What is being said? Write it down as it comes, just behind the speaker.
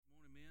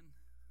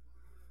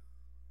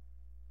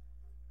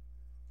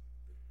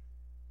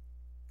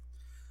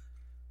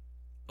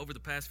Over the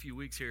past few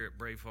weeks here at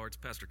Brave Hearts,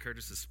 Pastor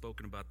Curtis has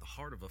spoken about the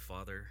heart of a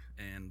father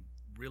and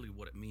really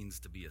what it means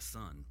to be a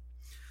son.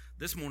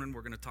 This morning,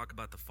 we're going to talk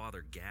about the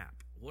father gap.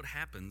 What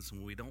happens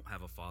when we don't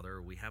have a father,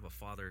 or we have a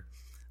father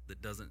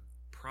that doesn't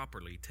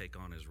properly take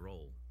on his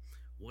role?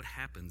 What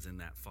happens in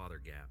that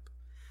father gap?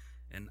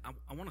 And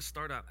I want to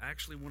start out, I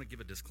actually want to give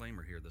a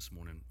disclaimer here this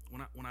morning.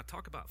 When I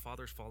talk about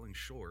fathers falling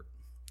short,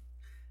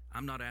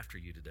 I'm not after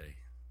you today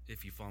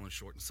if you've fallen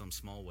short in some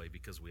small way,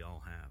 because we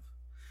all have.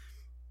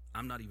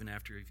 I'm not even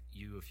after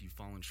you if you've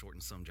fallen short in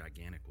some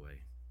gigantic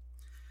way.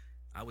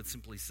 I would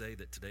simply say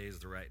that today is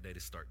the right day to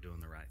start doing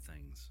the right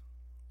things.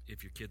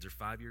 If your kids are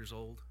 5 years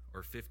old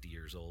or 50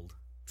 years old,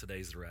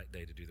 today's the right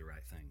day to do the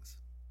right things.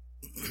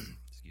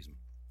 Excuse me.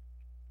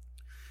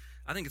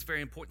 I think it's very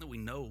important that we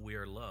know we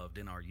are loved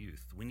in our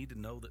youth. We need to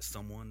know that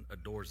someone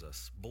adores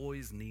us.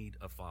 Boys need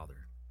a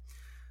father.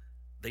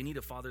 They need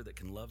a father that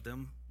can love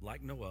them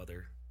like no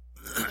other.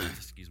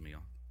 Excuse me,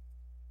 y'all.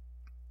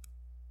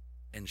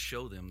 And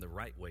show them the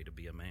right way to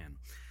be a man.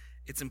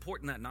 It's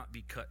important that not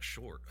be cut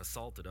short,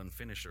 assaulted,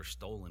 unfinished, or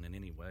stolen in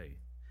any way.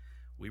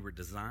 We were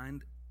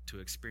designed to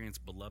experience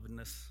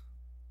belovedness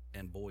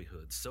and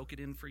boyhood, soak it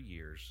in for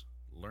years,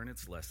 learn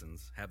its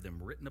lessons, have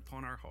them written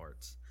upon our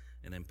hearts,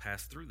 and then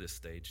pass through this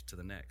stage to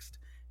the next,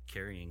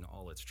 carrying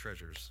all its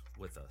treasures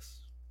with us.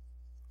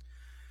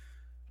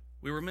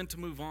 We were meant to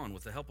move on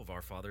with the help of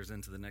our fathers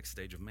into the next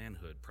stage of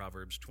manhood.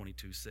 Proverbs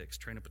 22:6,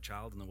 train up a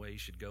child in the way he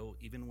should go,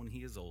 even when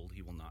he is old,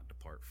 he will not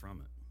depart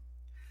from it.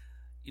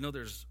 You know,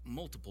 there's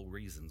multiple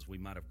reasons we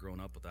might have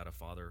grown up without a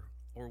father,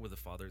 or with a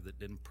father that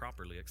didn't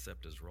properly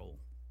accept his role.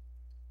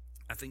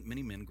 I think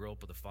many men grow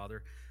up with a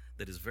father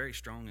that is very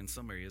strong in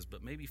some areas,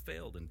 but maybe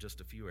failed in just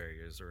a few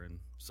areas or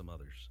in some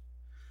others.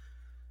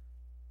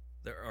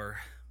 There are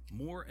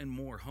more and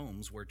more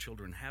homes where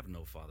children have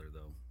no father,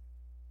 though.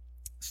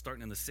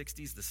 Starting in the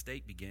 60s, the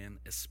state began,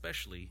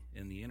 especially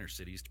in the inner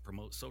cities, to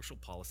promote social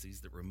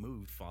policies that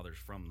removed fathers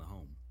from the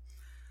home.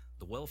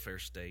 The welfare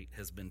state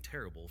has been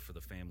terrible for the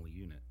family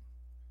unit.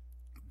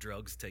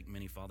 Drugs take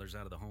many fathers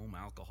out of the home.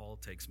 Alcohol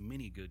takes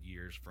many good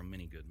years from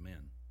many good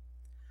men.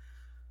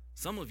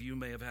 Some of you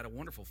may have had a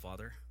wonderful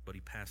father, but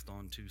he passed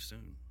on too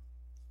soon.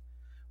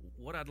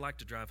 What I'd like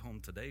to drive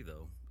home today,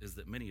 though, is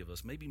that many of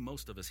us, maybe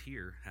most of us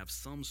here, have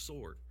some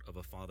sort of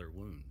a father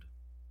wound.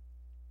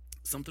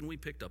 Something we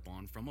picked up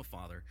on from a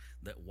father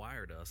that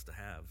wired us to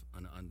have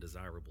an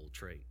undesirable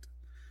trait.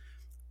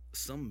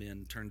 Some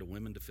men turn to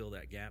women to fill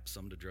that gap,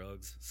 some to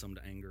drugs, some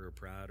to anger or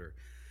pride, or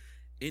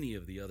any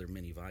of the other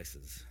many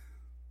vices.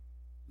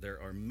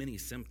 There are many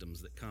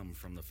symptoms that come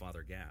from the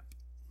father gap.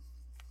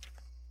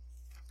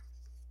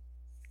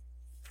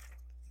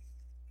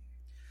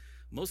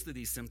 Most of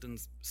these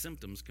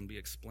symptoms can be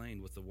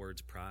explained with the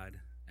words pride,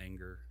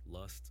 anger,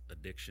 lust,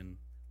 addiction,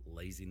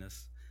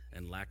 laziness,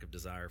 and lack of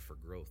desire for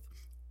growth.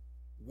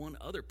 One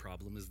other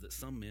problem is that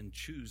some men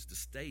choose to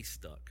stay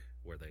stuck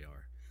where they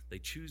are. They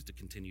choose to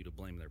continue to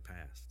blame their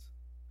past.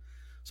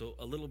 So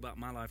a little about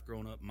my life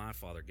growing up, my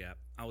father gap.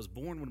 I was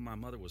born when my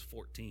mother was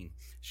 14.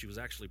 She was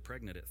actually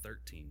pregnant at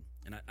 13.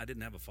 And I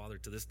didn't have a father.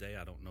 To this day,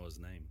 I don't know his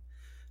name.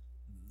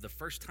 The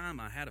first time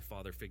I had a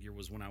father figure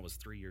was when I was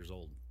 3 years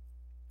old.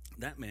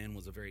 That man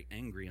was a very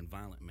angry and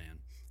violent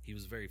man. He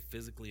was very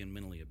physically and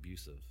mentally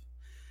abusive.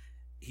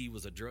 He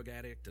was a drug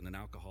addict and an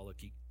alcoholic.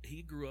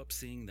 He grew up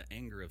seeing the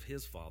anger of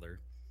his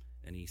father,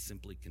 and he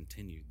simply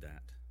continued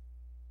that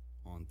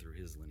on through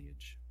his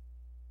lineage.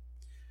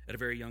 At a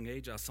very young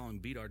age, I saw him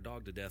beat our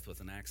dog to death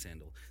with an axe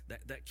handle.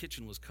 That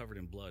kitchen was covered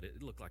in blood.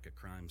 It looked like a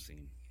crime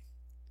scene.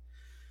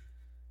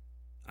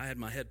 I had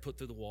my head put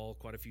through the wall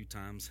quite a few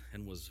times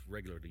and was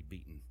regularly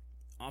beaten.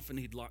 Often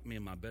he'd lock me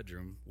in my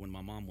bedroom when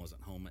my mom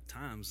wasn't home. At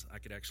times, I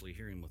could actually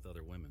hear him with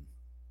other women.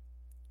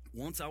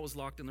 Once I was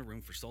locked in the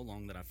room for so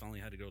long that I finally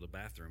had to go to the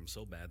bathroom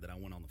so bad that I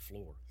went on the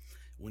floor.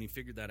 When he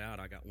figured that out,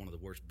 I got one of the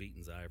worst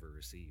beatings I ever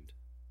received.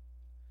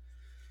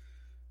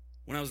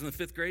 When I was in the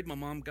 5th grade, my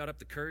mom got up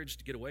the courage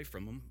to get away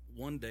from him.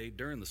 One day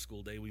during the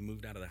school day, we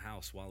moved out of the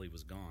house while he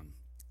was gone.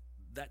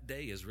 That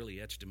day is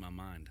really etched in my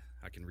mind.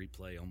 I can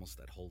replay almost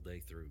that whole day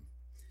through.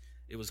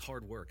 It was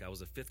hard work. I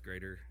was a 5th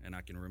grader, and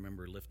I can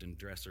remember lifting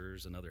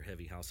dressers and other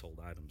heavy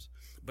household items.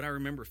 But I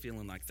remember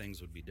feeling like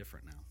things would be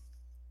different now.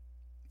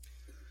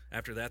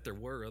 After that, there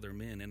were other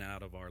men in and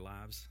out of our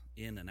lives,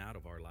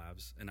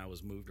 and I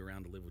was moved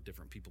around to live with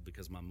different people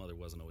because my mother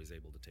wasn't always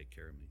able to take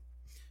care of me.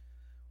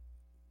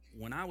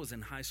 When I was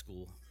in high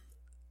school,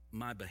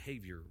 my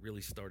behavior really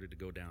started to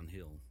go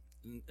downhill.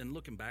 And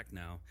looking back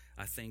now,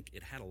 I think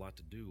it had a lot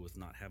to do with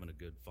not having a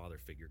good father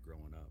figure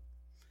growing up.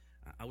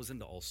 I was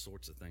into all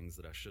sorts of things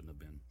that I shouldn't have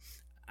been.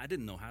 I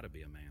didn't know how to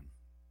be a man.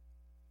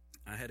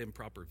 I had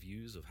improper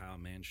views of how a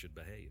man should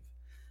behave.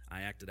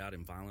 I acted out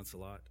in violence a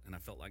lot, and I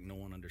felt like no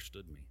one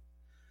understood me.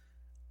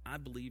 I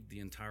believed the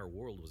entire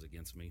world was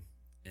against me,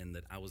 and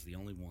that I was the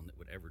only one that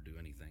would ever do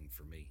anything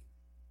for me.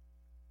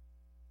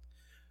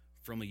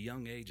 From a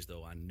young age,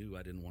 though, I knew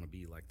I didn't want to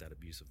be like that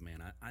abusive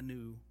man. I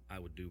knew I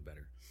would do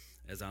better.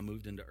 As I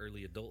moved into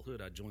early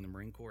adulthood, I joined the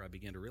Marine Corps. I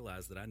began to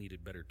realize that I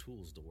needed better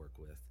tools to work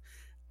with.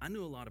 I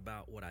knew a lot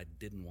about what I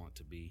didn't want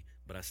to be,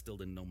 but I still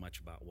didn't know much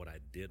about what I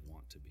did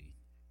want to be.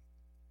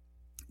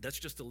 That's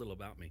just a little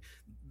about me.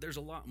 There's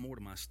a lot more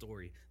to my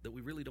story that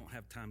we really don't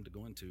have time to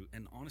go into,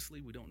 and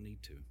honestly, we don't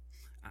need to.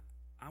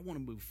 I want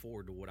to move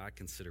forward to what I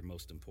consider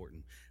most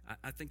important.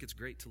 I think it's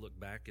great to look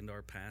back into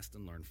our past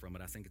and learn from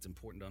it. I think it's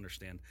important to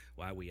understand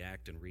why we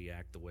act and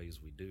react the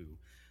ways we do,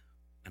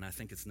 and I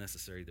think it's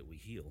necessary that we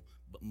heal.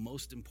 But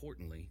most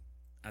importantly,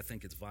 I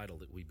think it's vital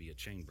that we be a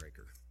chain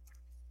breaker.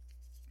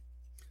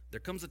 There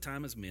comes a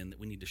time as men that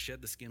we need to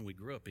shed the skin we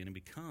grew up in and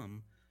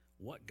become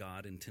what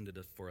God intended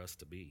for us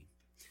to be.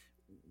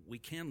 We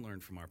can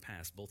learn from our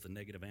past, both the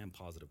negative and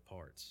positive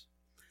parts.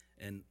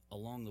 And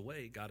along the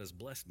way, God has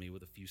blessed me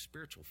with a few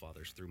spiritual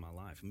fathers through my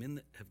life, men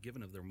that have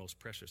given of their most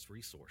precious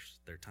resource,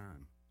 their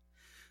time.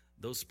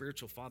 Those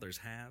spiritual fathers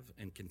have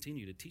and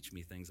continue to teach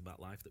me things about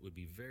life that would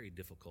be very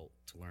difficult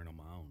to learn on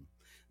my own.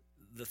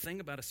 The thing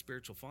about a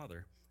spiritual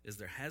father is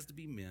there has to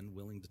be men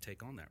willing to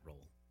take on that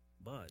role.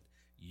 But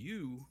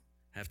you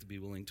have to be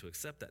willing to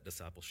accept that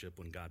discipleship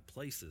when God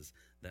places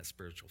that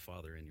spiritual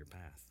father in your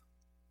path.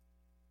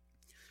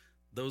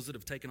 Those that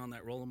have taken on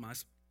that role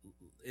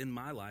in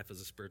my life as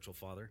a spiritual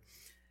father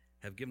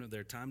have given of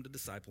their time to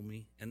disciple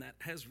me, and that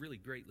has really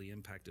greatly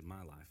impacted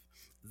my life.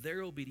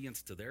 Their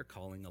obedience to their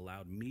calling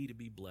allowed me to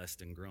be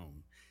blessed and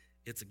grown.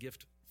 It's a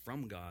gift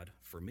from God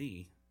for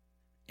me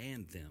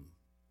and them.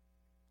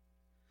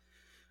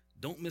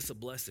 Don't miss a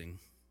blessing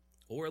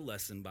or a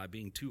lesson by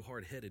being too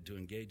hard-headed to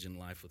engage in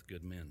life with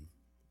good men.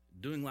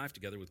 Doing life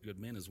together with good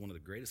men is one of the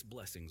greatest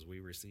blessings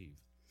we receive.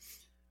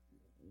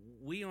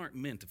 We aren't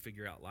meant to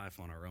figure out life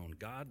on our own.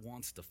 God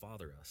wants to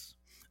father us.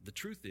 The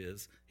truth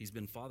is, he's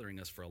been fathering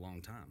us for a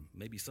long time.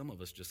 Maybe some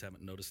of us just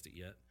haven't noticed it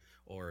yet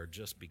or are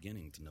just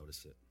beginning to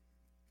notice it.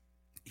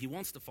 He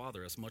wants to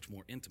father us much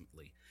more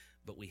intimately,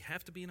 but we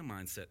have to be in a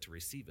mindset to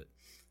receive it.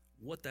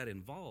 What that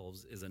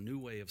involves is a new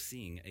way of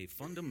seeing, a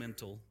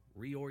fundamental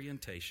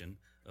reorientation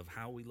of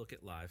how we look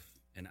at life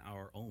and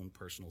our own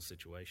personal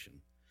situation.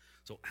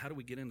 So how do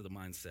we get into the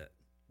mindset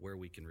where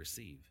we can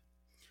receive?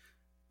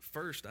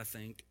 First, I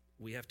think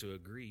we have to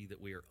agree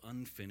that we are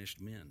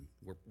unfinished men.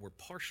 We're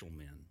partial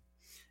men.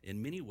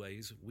 In many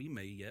ways, we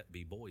may yet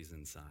be boys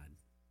inside.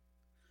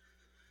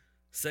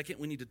 Second,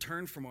 we need to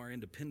turn from our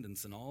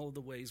independence and all of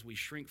the ways we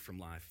shrink from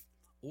life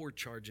or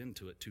charge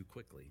into it too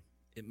quickly.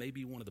 It may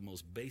be one of the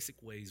most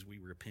basic ways we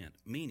repent,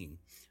 meaning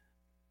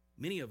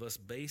many of us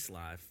base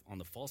life on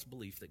the false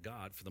belief that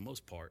God, for the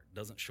most part,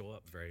 doesn't show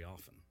up very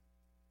often.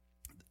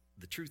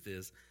 The truth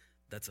is,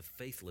 that's a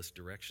faithless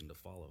direction to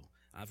follow.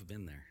 I've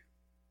been there.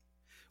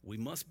 We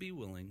must be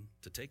willing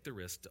to take the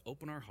risk to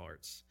open our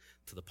hearts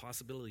to the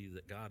possibility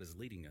that God is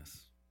leading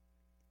us.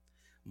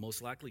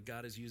 Most likely,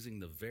 God is using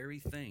the very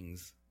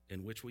things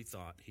in which we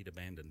thought he'd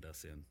abandoned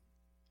us in.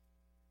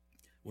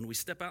 When we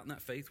step out in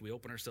that faith, we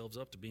open ourselves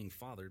up to being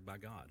fathered by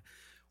God.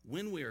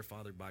 When we are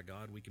fathered by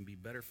God, we can be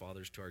better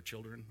fathers to our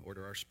children or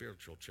to our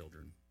spiritual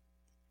children.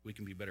 We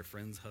can be better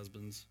friends,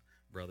 husbands,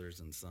 brothers,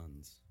 and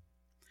sons.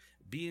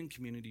 Be in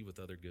community with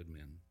other good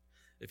men.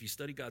 If you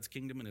study God's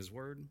kingdom and his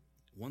word,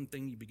 one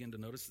thing you begin to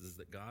notice is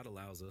that God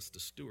allows us to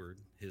steward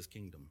his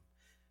kingdom.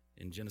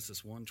 In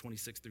Genesis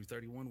 1:26 through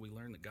 31, we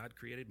learn that God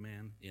created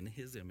man in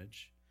his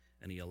image,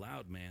 and he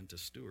allowed man to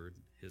steward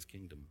his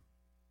kingdom.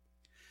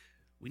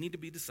 We need to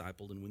be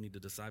discipled, and we need to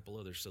disciple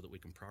others so that we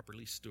can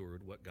properly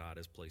steward what God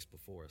has placed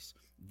before us.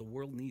 The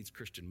world needs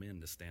Christian men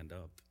to stand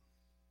up.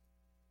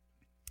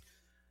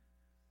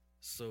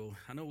 So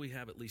I know we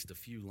have at least a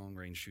few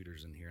long-range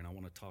shooters in here, and I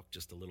want to talk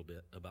just a little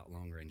bit about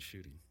long-range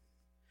shooting.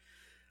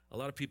 A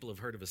lot of people have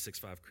heard of a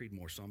 6.5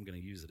 Creedmoor, so I'm going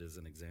to use it as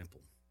an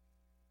example.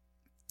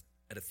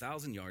 At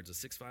 1,000 yards, a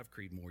 6.5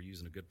 Creedmoor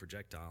using a good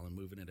projectile and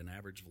moving at an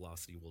average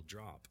velocity will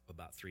drop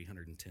about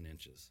 310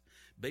 inches.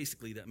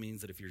 Basically, that means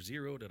that if you're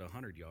zeroed at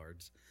 100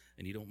 yards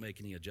and you don't make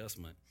any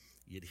adjustment,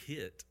 you'd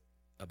hit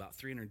about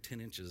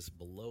 310 inches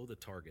below the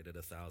target at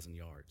 1,000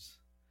 yards.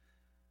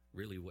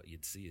 Really what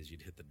you'd see is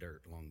you'd hit the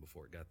dirt long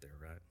before it got there,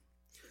 right?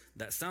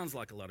 That sounds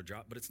like a lot of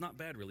drop, but it's not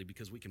bad really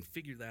because we can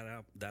figure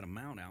that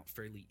amount out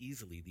fairly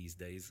easily these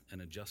days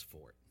and adjust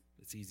for it.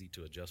 It's easy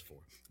to adjust for.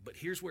 But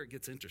here's where it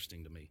gets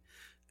interesting to me.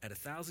 At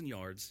 1,000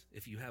 yards,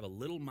 if you have a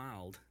little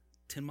mild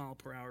 10 mile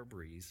per hour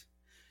breeze,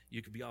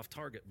 you could be off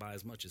target by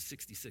as much as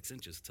 66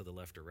 inches to the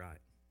left or right.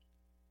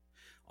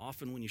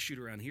 Often when you shoot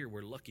around here,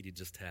 we're lucky to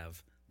just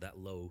have that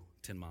low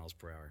 10 miles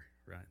per hour,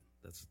 right?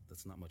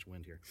 That's not much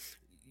wind here.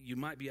 You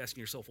might be asking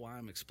yourself why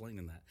I'm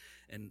explaining that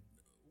and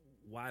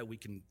why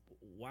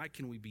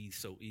can we be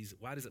so easy?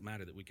 Why does it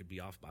matter that we could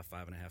be off by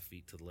 5.5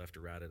 feet to the left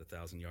or right at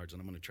 1,000 yards?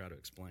 And I'm going to try to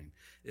explain.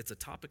 It's a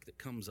topic that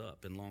comes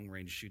up in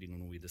long-range shooting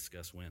when we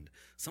discuss wind.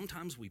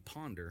 Sometimes we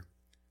ponder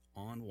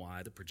on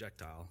why the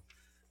projectile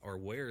or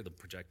where the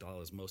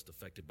projectile is most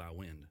affected by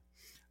wind.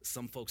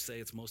 Some folks say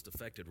it's most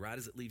affected right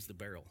as it leaves the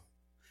barrel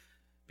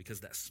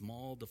because that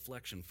small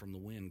deflection from the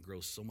wind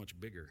grows so much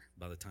bigger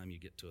by the time you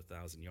get to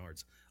 1,000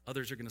 yards.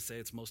 Others are going to say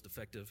it's most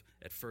effective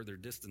at further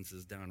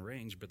distances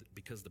downrange, but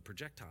because the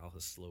projectile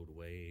has slowed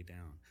way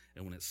down.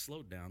 And when it's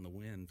slowed down, the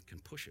wind can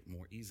push it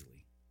more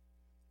easily.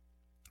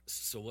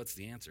 So what's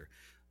the answer?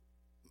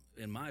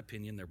 In my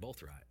opinion, they're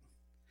both right.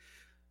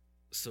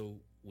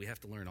 So we have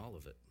to learn all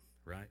of it,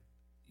 right?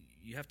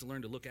 You have to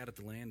learn to look out at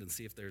the land and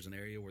see if there's an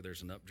area where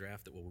there's an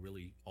updraft that will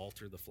really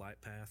alter the flight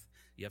path.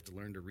 You have to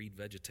learn to read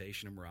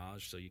vegetation and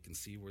mirage so you can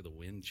see where the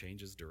wind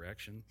changes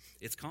direction.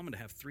 It's common to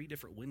have 3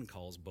 different wind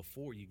calls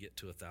before you get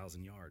to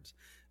 1,000 yards,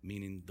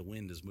 meaning the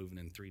wind is moving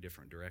in 3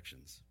 different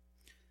directions.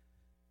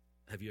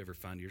 Have you ever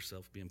found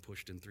yourself being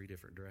pushed in 3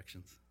 different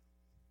directions?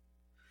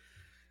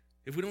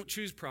 If we don't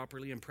choose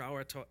properly and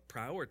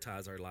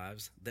prioritize our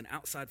lives, then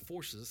outside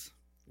forces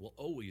will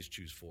always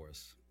choose for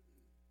us.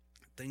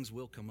 Things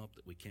will come up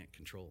that we can't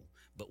control.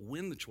 But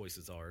when the choice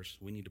is ours,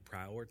 we need to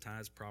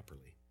prioritize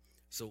properly.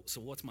 So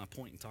what's my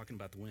point in talking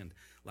about the wind?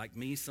 Like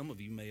me, some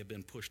of you may have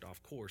been pushed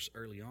off course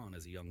early on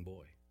as a young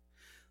boy.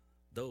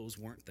 Those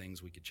weren't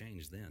things we could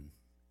change then.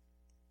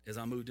 As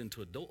I moved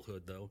into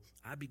adulthood, though,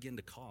 I began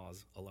to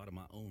cause a lot of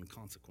my own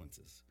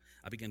consequences.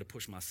 I began to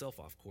push myself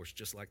off course,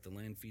 just like the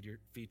land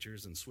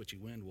features and switchy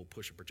wind will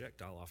push a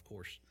projectile off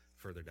course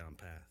further down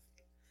path.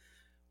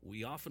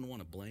 We often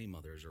want to blame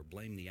others or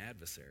blame the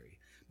adversary,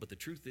 but the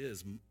truth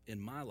is, in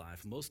my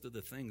life, most of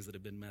the things that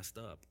have been messed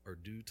up are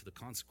due to the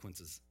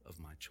consequences of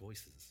my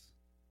choices,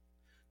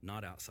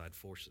 not outside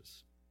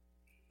forces.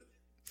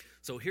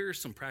 So here are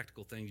some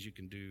practical things you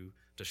can do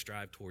to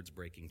strive towards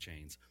breaking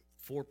chains.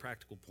 4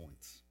 practical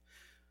points.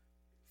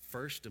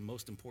 First, and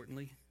most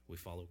importantly, we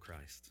follow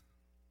Christ.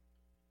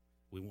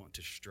 We want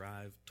to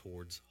strive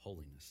towards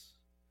holiness.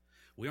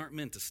 We aren't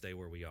meant to stay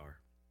where we are.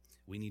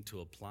 We need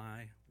to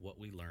apply what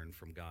we learn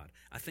from God.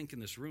 I think in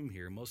this room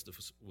here, most of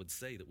us would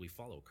say that we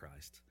follow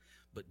Christ,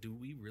 but do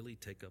we really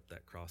take up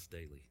that cross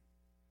daily?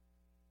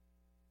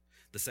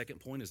 The second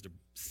point is to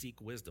seek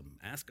wisdom.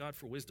 Ask God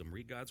for wisdom.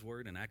 Read God's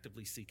word and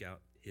actively seek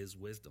out his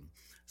wisdom.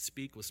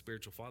 Speak with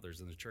spiritual fathers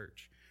in the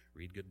church.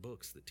 Read good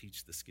books that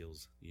teach the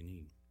skills you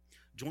need.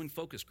 Join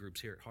focus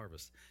groups here at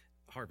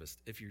Harvest.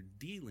 If you're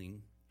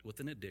dealing with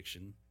an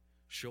addiction,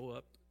 show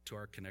up to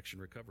our Connection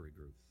Recovery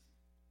group.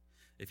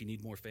 If you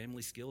need more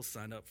family skills,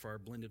 sign up for our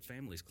Blended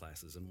Families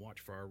classes and watch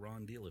for our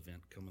Ron Deal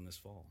event coming this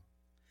fall.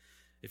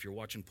 If you're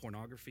watching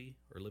pornography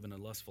or living a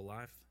lustful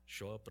life,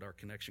 show up at our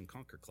Connection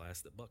Conquer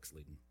class that Buck's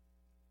leading.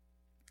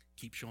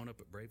 Keep showing up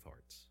at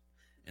Bravehearts,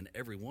 and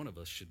every one of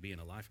us should be in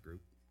a life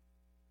group.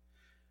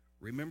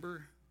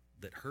 Remember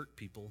that hurt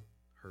people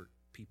hurt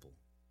people.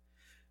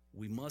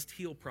 We must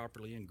heal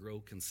properly and grow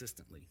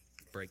consistently,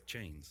 break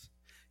chains.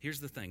 Here's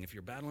the thing, if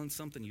you're battling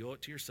something, you owe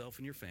it to yourself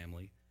and your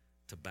family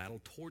to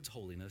battle towards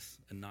holiness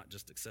and not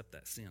just accept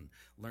that sin.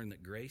 Learn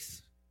that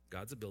grace,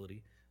 God's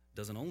ability,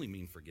 doesn't only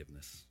mean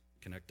forgiveness.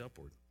 Connect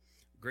upward.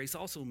 Grace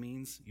also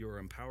means you are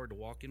empowered to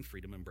walk in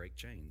freedom and break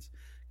chains.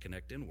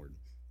 Connect inward.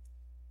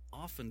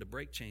 Often to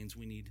break chains,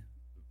 we need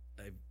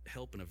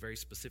help in a very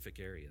specific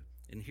area.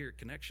 And here at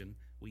Connection,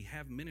 we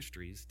have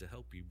ministries to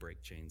help you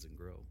break chains and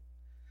grow.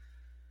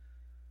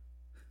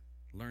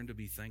 Learn to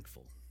be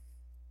thankful.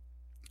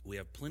 We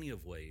have plenty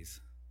of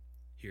ways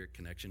here at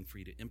Connection for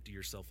you to empty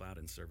yourself out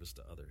in service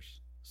to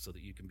others so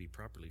that you can be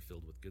properly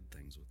filled with good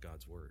things with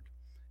God's word.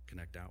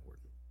 Connect outward.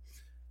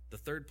 The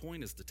third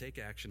point is to take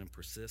action and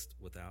persist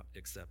without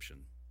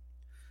exception.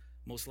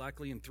 Most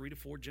likely in 3 to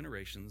 4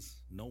 generations,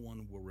 no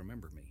one will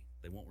remember me.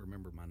 They won't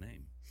remember my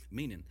name.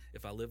 Meaning,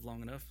 if I live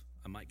long enough,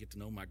 I might get to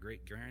know my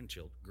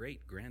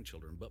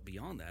great-grandchildren, but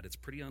beyond that, it's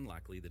pretty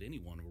unlikely that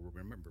anyone will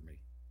remember me.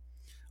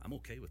 I'm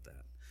okay with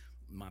that.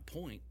 My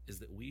point is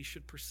that we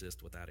should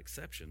persist without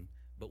exception,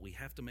 but we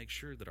have to make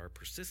sure that our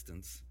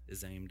persistence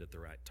is aimed at the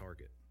right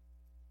target.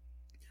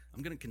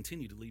 I'm going to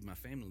continue to lead my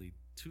family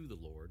to the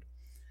Lord,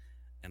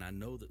 and I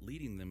know that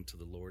leading them to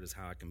the Lord is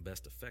how I can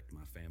best affect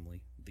my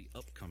family, the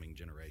upcoming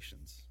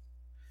generations.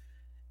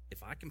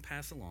 If I can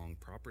pass along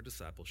proper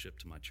discipleship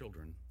to my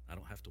children, I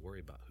don't have to worry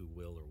about who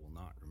will or will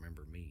not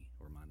remember me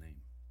or my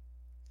name.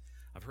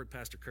 I've heard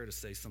Pastor Curtis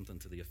say something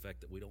to the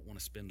effect that we don't want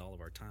to spend all of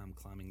our time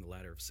climbing the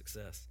ladder of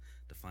success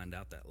to find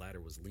out that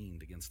ladder was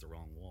leaned against the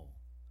wrong wall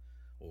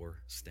or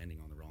standing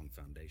on the wrong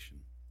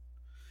foundation.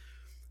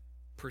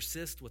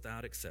 Persist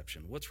without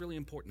exception. What's really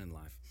important in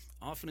life?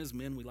 Often as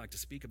men, we like to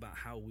speak about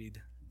how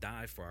we'd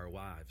die for our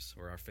wives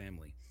or our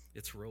family.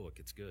 It's heroic,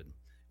 it's good.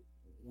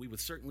 We would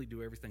certainly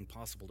do everything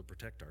possible to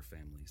protect our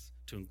families,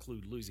 to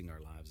include losing our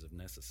lives if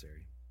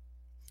necessary.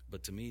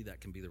 But to me,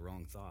 that can be the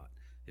wrong thought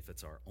if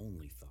it's our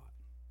only thought.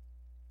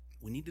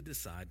 We need to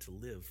decide to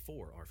live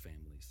for our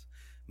families,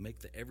 make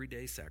the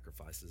everyday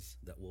sacrifices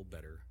that will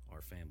better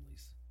our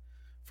families.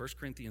 1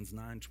 Corinthians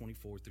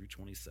 9:24 through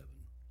 27.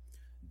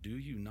 Do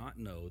you not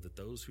know that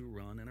those who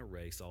run in a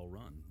race all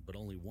run, but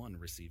only one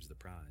receives the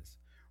prize?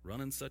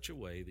 Run in such a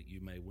way that you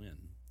may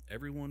win.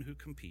 Everyone who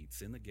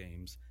competes in the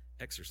games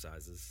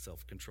exercises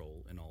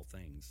self-control in all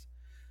things.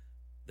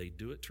 They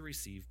do it to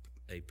receive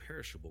a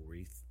perishable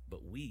wreath,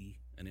 but we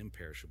an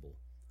imperishable.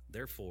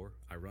 Therefore,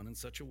 I run in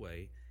such a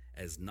way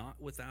as not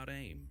without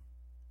aim.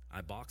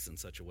 I box in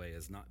such a way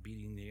as not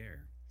beating the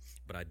air.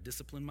 But I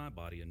discipline my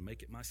body and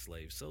make it my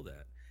slave so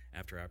that,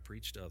 after I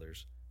preach to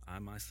others, I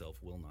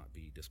myself will not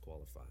be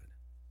disqualified.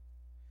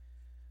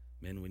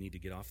 Men, we need to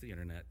get off the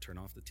internet, turn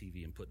off the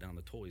TV, and put down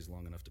the toys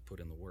long enough to put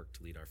in the work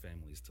to lead our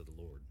families to the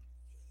Lord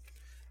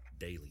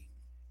daily.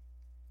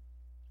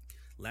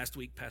 Last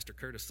week, Pastor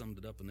Curtis summed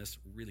it up in this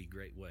really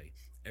great way.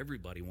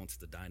 Everybody wants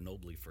to die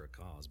nobly for a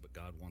cause, but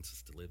God wants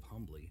us to live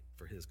humbly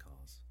for his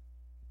cause.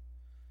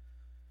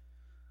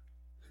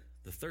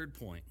 The third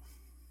point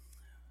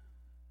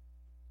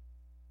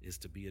is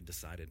to be a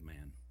decided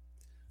man.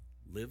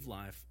 Live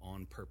life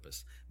on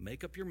purpose.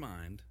 Make up your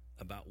mind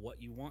about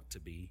what you want to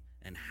be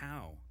and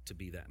how to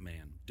be that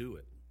man. Do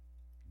it.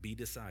 Be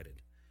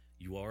decided.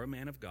 You are a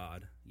man of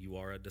God. You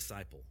are a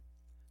disciple.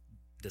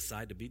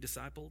 Decide to be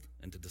discipled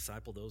and to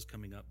disciple those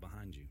coming up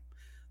behind you.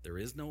 There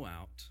is no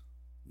out,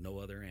 no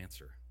other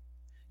answer.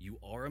 You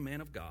are a man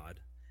of God,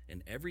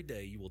 and every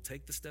day you will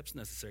take the steps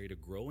necessary to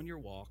grow in your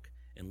walk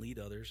and lead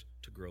others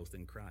to growth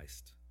in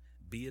Christ.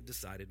 Be a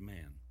decided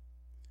man.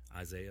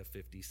 Isaiah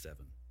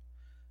 57.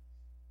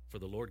 For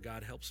the Lord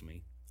God helps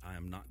me, I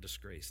am not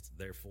disgraced.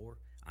 Therefore,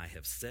 I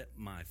have set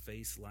my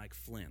face like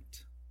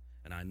flint,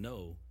 and I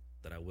know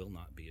that I will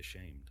not be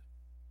ashamed.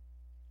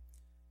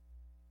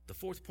 The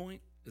fourth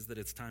point is that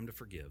it's time to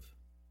forgive.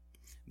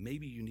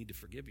 Maybe you need to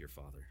forgive your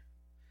father.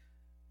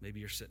 Maybe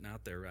you're sitting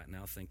out there right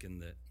now thinking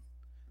that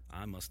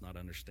I must not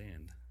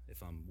understand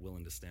if I'm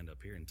willing to stand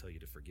up here and tell you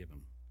to forgive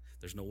him.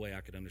 There's no way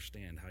I could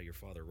understand how your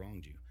father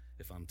wronged you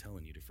if I'm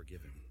telling you to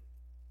forgive him.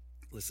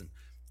 Listen,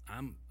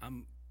 I'm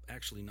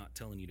actually not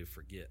telling you to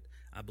forget.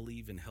 I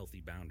believe in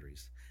healthy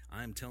boundaries.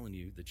 I am telling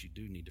you that you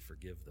do need to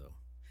forgive, though.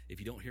 If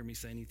you don't hear me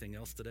say anything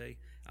else today,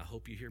 I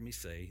hope you hear me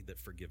say that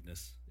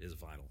forgiveness is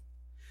vital.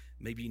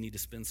 Maybe you need to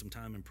spend some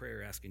time in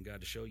prayer asking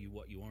God to show you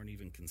what you aren't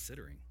even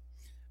considering.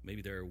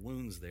 Maybe there are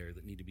wounds there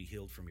that need to be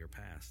healed from your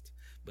past,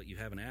 but you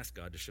haven't asked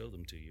God to show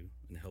them to you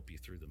and help you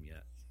through them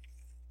yet.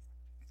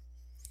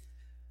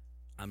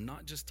 I'm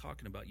not just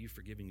talking about you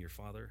forgiving your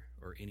father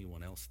or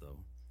anyone else, though.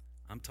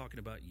 I'm talking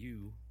about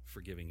you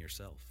forgiving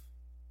yourself.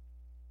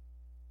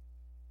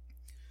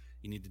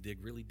 You need to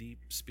dig really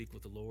deep, speak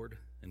with the Lord,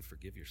 and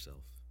forgive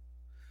yourself.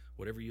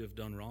 Whatever you have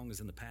done wrong is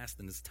in the past,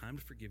 and it's time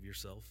to forgive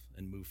yourself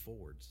and move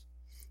forwards.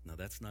 Now,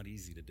 that's not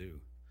easy to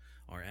do.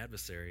 Our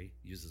adversary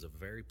uses a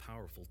very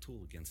powerful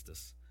tool against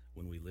us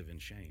when we live in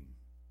shame.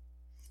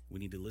 We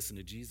need to listen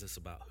to Jesus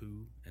about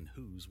who and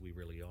whose we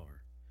really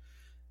are.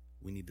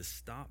 We need to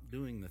stop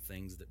doing the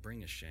things that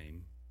bring us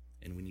shame,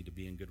 and we need to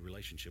be in good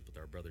relationship with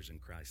our brothers in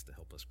Christ to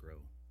help us grow.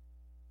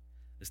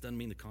 This doesn't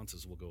mean the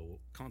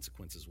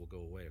consequences will go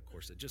away, of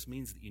course. It just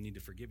means that you need to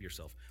forgive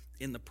yourself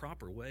in the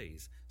proper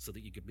ways so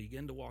that you can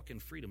begin to walk in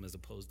freedom as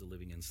opposed to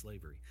living in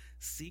slavery.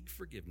 Seek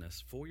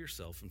forgiveness for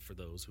yourself and for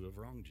those who have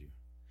wronged you.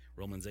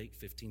 Romans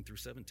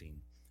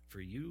 8:15-17.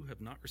 For you have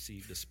not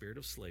received a spirit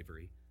of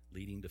slavery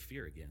leading to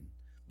fear again,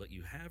 but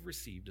you have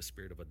received a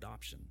spirit of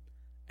adoption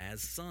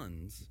as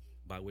sons,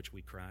 by which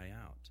we cry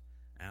out,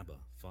 Abba,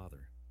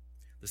 Father.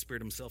 The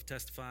Spirit himself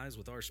testifies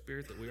with our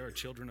spirit that we are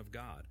children of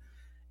God,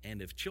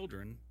 and if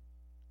children,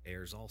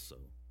 heirs also,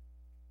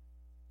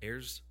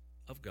 heirs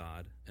of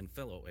God and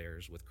fellow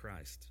heirs with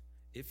Christ,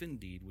 if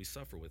indeed we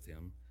suffer with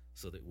him,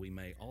 so that we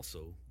may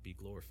also be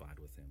glorified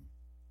with him.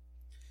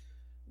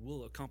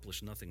 We'll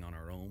accomplish nothing on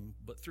our own,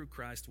 but through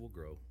Christ we'll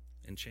grow,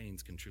 and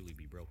chains can truly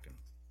be broken.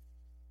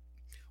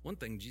 One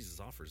thing Jesus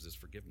offers is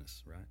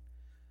forgiveness, right?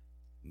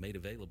 Made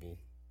available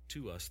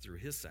to us through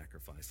his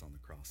sacrifice on the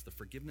cross, the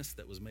forgiveness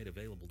that was made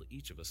available to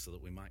each of us so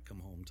that we might come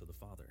home to the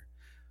Father.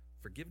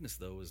 Forgiveness,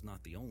 though, is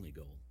not the only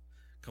goal.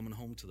 Coming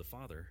home to the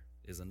Father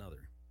is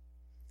another.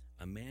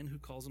 A man who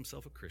calls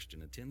himself a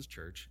Christian, attends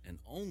church, and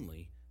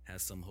only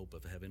has some hope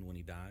of heaven when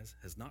he dies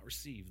has not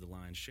received the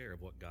lion's share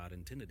of what God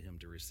intended him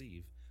to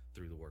receive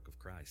through the work of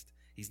Christ.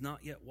 He's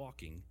not yet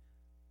walking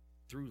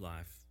through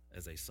life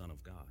as a son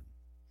of God.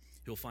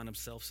 He'll find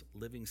himself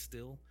living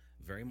still,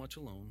 very much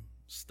alone,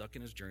 stuck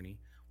in his journey,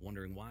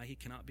 wondering why he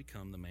cannot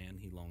become the man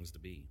he longs to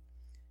be.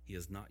 He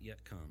has not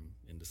yet come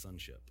into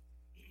sonship.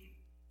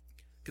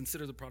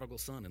 Consider the prodigal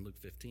son in Luke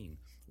 15,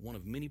 one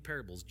of many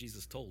parables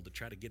Jesus told to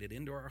try to get it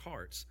into our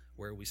hearts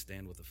where we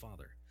stand with the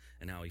Father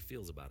and how he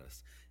feels about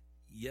us.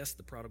 Yes,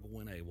 the prodigal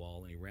went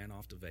AWOL and he ran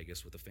off to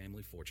Vegas with a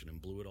family fortune and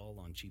blew it all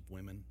on cheap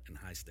women and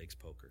high-stakes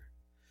poker.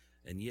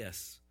 And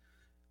yes,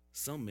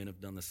 some men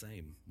have done the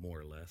same, more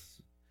or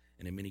less,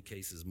 and in many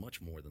cases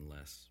much more than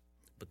less.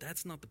 But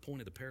that's not the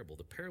point of the parable.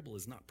 The parable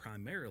is not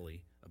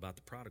primarily about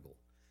the prodigal.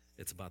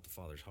 It's about the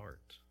father's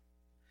heart.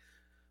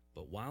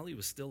 But while he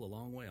was still a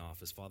long way off,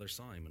 his father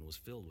saw him and was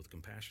filled with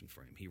compassion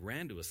for him. He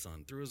ran to his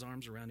son, threw his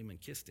arms around him,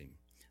 and kissed him.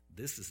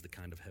 This is the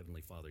kind of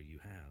heavenly father you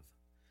have.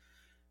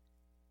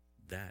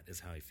 That is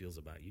how he feels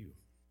about you.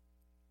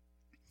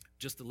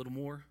 Just a little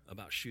more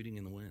about shooting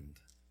in the wind.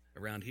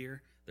 Around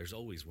here, there's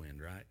always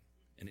wind, right?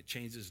 And it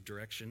changes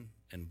direction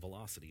and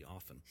velocity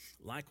often.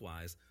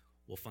 Likewise,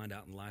 we'll find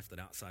out in life that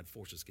outside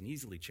forces can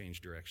easily change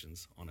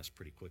directions on us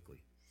pretty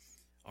quickly.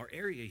 Our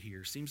area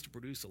here seems to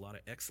produce a lot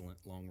of excellent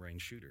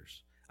long-range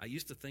shooters. I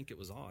used to think it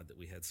was odd that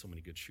we had so many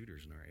good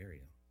shooters in our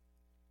area.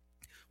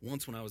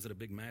 Once when I was at a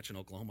big match in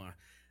Oklahoma,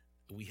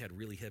 we had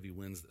really heavy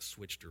winds that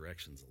switched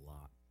directions a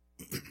lot.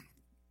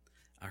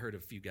 I heard a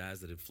few guys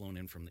that had flown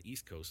in from the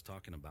East Coast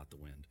talking about the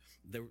wind.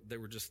 They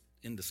were just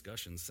in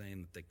discussion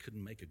saying that they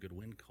couldn't make a good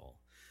wind call.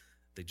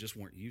 They just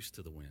weren't used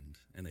to the wind,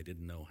 and they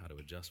didn't know how to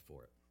adjust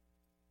for it.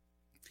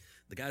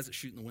 The guys that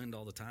shoot in the wind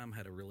all the time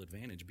had a real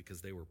advantage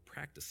because they were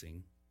practiced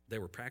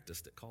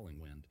at calling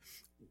wind.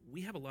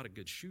 We have a lot of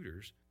good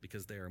shooters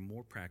because they are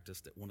more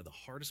practiced at one of the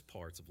hardest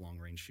parts of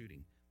long-range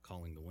shooting,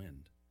 calling the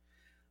wind.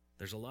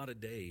 There's a lot of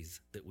days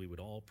that we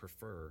would all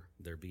prefer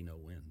there be no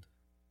wind.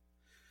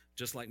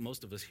 Just like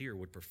most of us here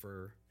would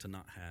prefer to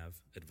not have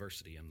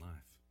adversity in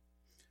life.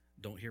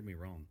 Don't hear me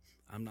wrong.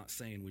 I'm not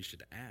saying we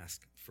should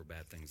ask for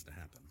bad things to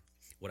happen.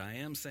 What I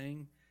am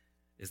saying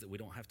is that we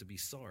don't have to be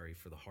sorry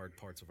for the hard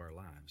parts of our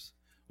lives.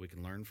 We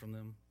can learn from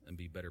them and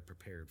be better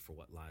prepared for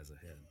what lies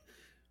ahead.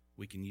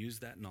 We can use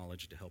that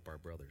knowledge to help our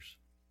brothers.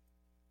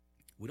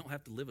 We don't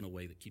have to live in a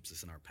way that keeps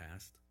us in our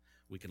past.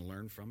 We can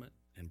learn from it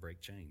and break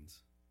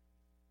chains.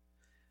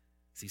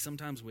 See,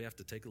 sometimes we have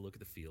to take a look at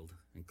the field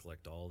and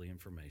collect all the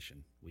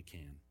information we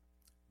can.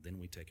 Then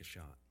we take a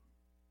shot.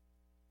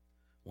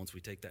 Once we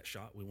take that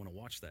shot, we want to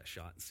watch that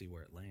shot and see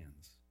where it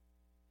lands.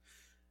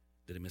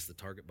 Did it miss the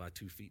target by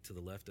 2 feet to the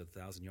left at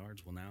 1,000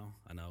 yards? Well, now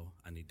I know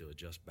I need to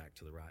adjust back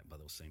to the right by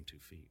those same 2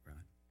 feet,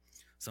 right?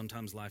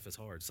 Sometimes life is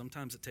hard.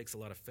 Sometimes it takes a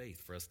lot of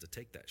faith for us to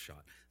take that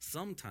shot.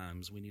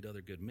 Sometimes we need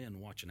other good men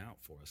watching out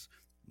for us.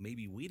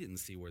 Maybe we didn't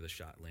see where the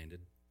shot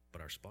landed,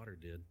 but our spotter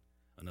did.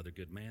 Another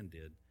good man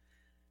did.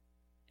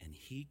 And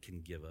he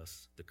can give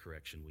us the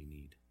correction we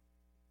need.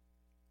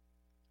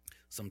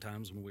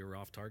 Sometimes when we were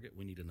off target,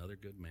 we need another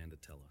good man to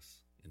tell us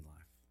in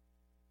life.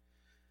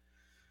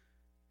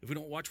 If we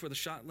don't watch where the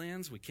shot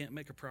lands, we can't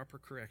make a proper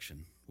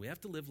correction. We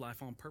have to live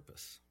life on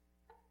purpose.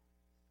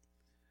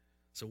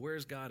 So where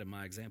is God in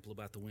my example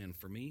about the wind?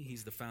 For me,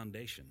 he's the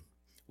foundation.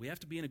 We have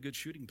to be in a good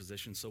shooting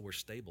position so we're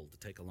stable to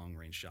take a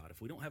long-range shot.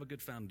 If we don't have a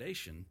good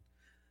foundation,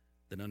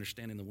 then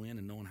understanding the wind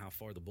and knowing how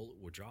far the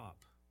bullet will drop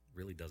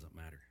really doesn't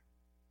matter.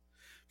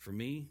 For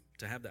me,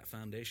 to have that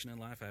foundation in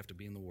life, I have to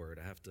be in the Word.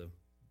 I have to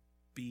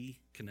be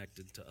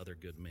connected to other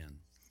good men.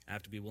 I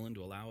have to be willing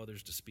to allow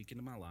others to speak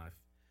into my life,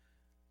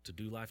 to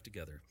do life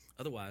together.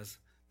 Otherwise,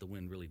 the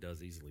wind really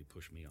does easily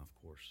push me off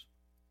course.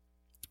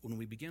 When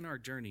we begin our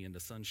journey into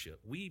sonship,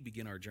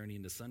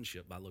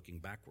 by looking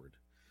backward,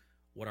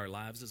 what our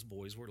lives as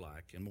boys were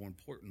like, and more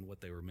important,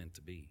 what they were meant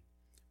to be.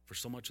 For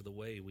so much of the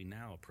way we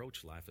now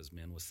approach life as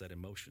men was set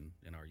in motion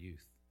in our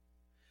youth.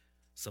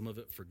 Some of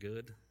it for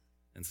good,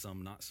 and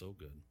some not so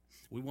good.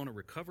 We want to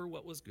recover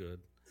what was good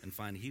and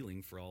find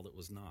healing for all that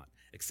was not.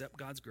 Accept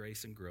God's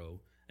grace and grow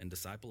and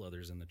disciple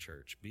others in the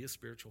church. Be a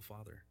spiritual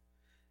father.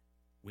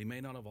 We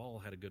may not have all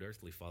had a good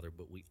earthly father,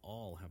 but we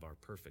all have our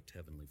perfect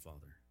heavenly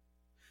Father.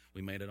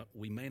 We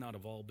may not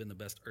have all been the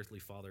best earthly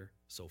father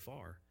so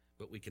far,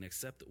 but we can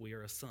accept that we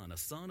are a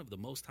son of the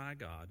Most High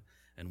God,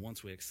 and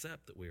once we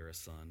accept that we are a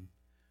son,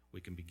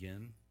 we can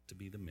begin to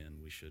be the men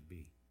we should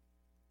be.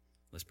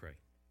 Let's pray.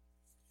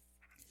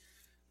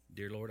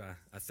 Dear Lord,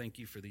 I thank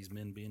you for these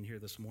men being here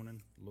this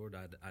morning. Lord,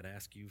 I'd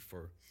ask you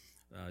for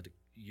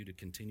you to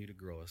continue to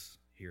grow us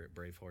here at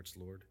Brave Hearts,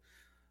 Lord.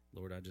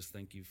 Lord, I just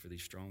thank you for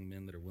these strong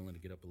men that are willing to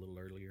get up a little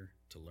earlier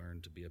to learn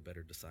to be a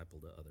better disciple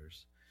to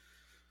others.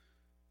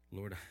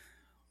 Lord,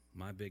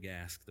 my big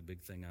ask, the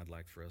big thing I'd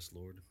like for us,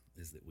 Lord,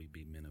 is that we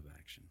be men of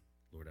action.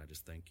 Lord, I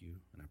just thank you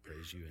and I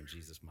praise you in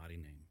Jesus' mighty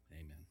name.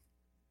 Amen.